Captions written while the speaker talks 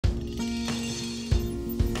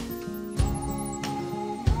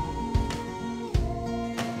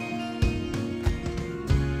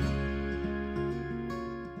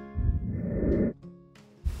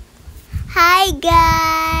Hi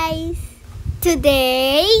guys!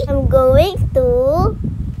 Today, I'm going to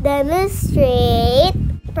demonstrate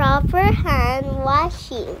proper hand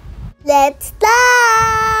washing. Let's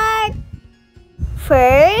start!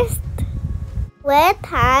 First, wet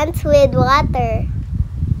hands with water.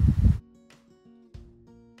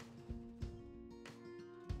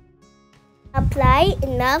 Apply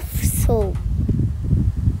enough soap.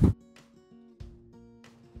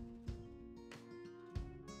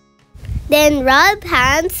 Then rub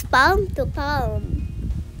hands palm to palm.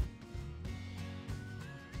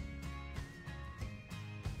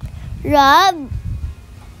 Rub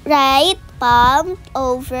right palm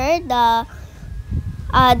over the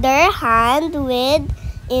other hand with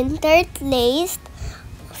interlaced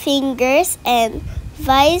fingers and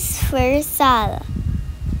vice versa.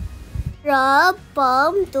 Rub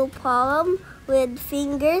palm to palm with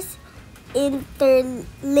fingers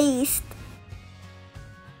interlaced.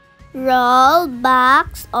 Roll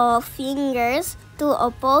backs of fingers to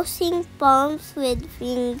opposing palms with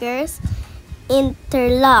fingers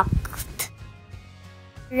interlocked.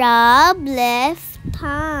 Rub left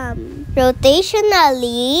thumb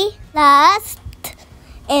rotationally, left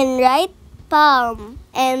and right palm,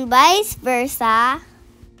 and vice versa.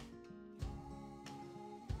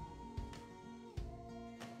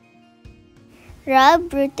 Rub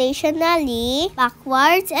rotationally,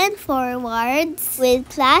 backwards and forwards with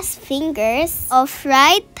clasped fingers of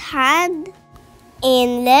right hand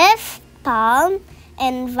in left palm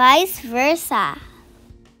and vice versa.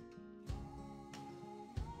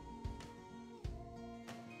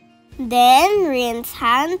 Then rinse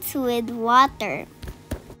hands with water.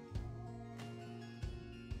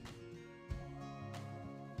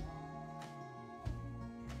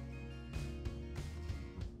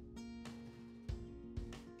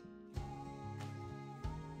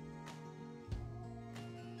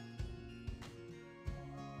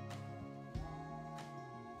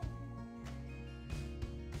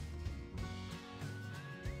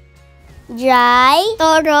 Dry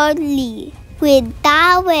thoroughly with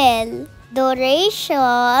towel.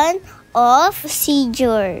 Duration of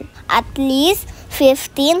procedure at least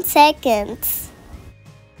 15 seconds.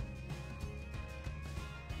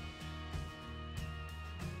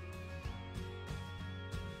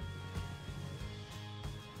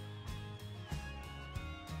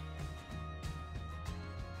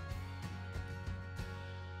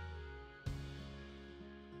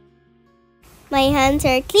 My hands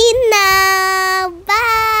are clean now.